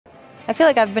I feel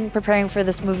like I've been preparing for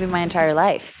this movie my entire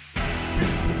life.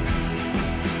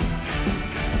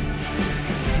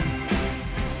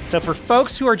 So for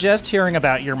folks who are just hearing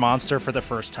about your monster for the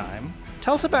first time,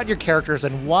 tell us about your characters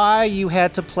and why you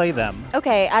had to play them.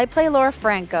 Okay, I play Laura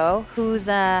Franco, who's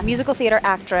a musical theater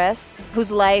actress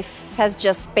whose life has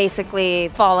just basically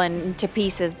fallen to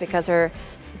pieces because her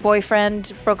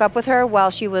boyfriend broke up with her while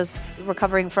she was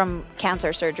recovering from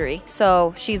cancer surgery.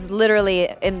 So she's literally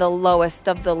in the lowest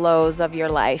of the lows of your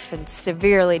life and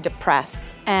severely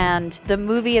depressed. And the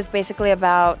movie is basically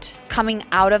about coming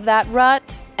out of that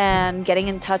rut and getting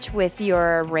in touch with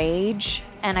your rage.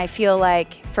 And I feel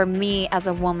like for me as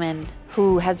a woman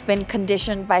who has been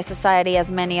conditioned by society, as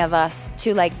many of us,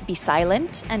 to like be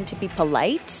silent and to be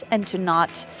polite and to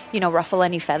not, ruffle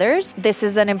any feathers. This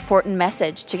is an important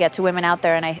message to get to women out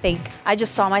there. And I think I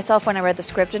just saw myself when I read the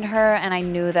script in her, and I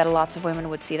knew that lots of women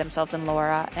would see themselves in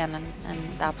Laura, and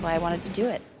that's why I wanted to do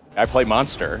it. I play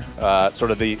Monster,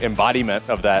 sort of the embodiment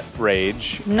of that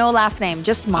rage. No last name,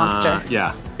 just Monster.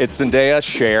 Yeah. It's Zendaya,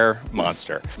 Cher,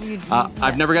 Monster.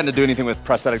 I've never gotten to do anything with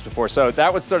prosthetics before, so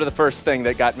that was sort of the first thing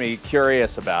that got me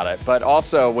curious about it. But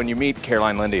also, when you meet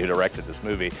Caroline Lindy, who directed this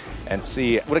movie, and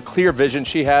see what a clear vision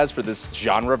she has for this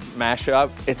genre mashup,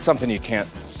 it's something you can't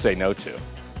say no to.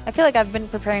 I feel like I've been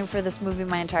preparing for this movie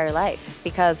my entire life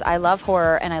because I love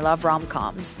horror and I love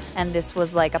rom-coms, and this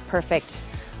was like a perfect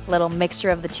little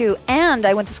mixture of the two. And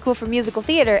I went to school for musical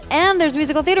theater, and there's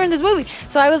musical theater in this movie.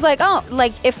 So I was like, oh,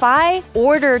 like if I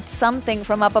ordered something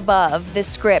from up above, this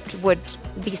script would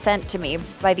be sent to me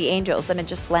by the angels, and it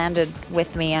just landed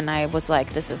with me, and I was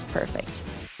like, this is perfect.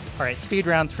 All right, speed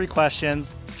round, 3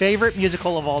 questions. Favorite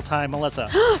musical of all time, Melissa?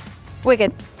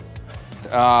 Wicked.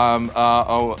 I'm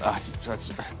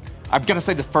gonna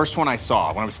say the first one I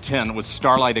saw when I was 10 was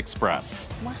Starlight Express.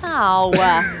 Wow.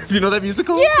 Do you know that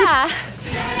musical? Yeah.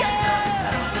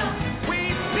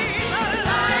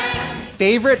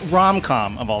 Favorite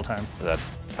rom-com of all time?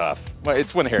 That's tough. Well,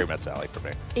 it's When Harry Met Sally for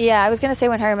me. Yeah, I was gonna say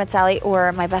When Harry Met Sally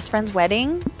or My Best Friend's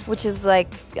Wedding, which is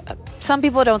like, some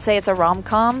people don't say it's a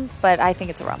rom-com, but I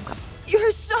think it's a rom-com.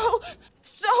 You're so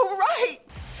right.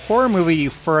 Horror movie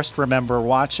you first remember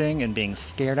watching and being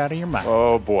scared out of your mind?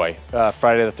 Oh boy,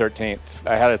 Friday the 13th.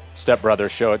 I had a stepbrother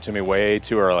show it to me way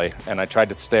too early, and I tried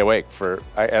to stay awake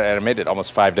I made it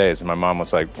almost 5 days, and my mom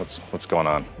was like, what's going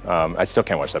on? I still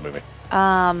can't watch that movie.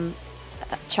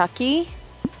 Chucky.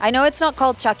 I know it's not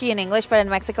called Chucky in English, but in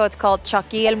Mexico it's called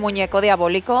Chucky el muñeco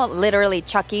diabólico. Literally,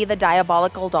 Chucky the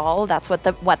diabolical doll. That's what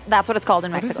it's called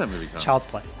in Mexico. What is that movie called? Child's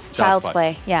Play. Child's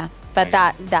Play. Yeah, but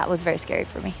that was very scary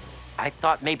for me. I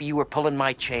thought maybe you were pulling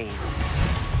my chain.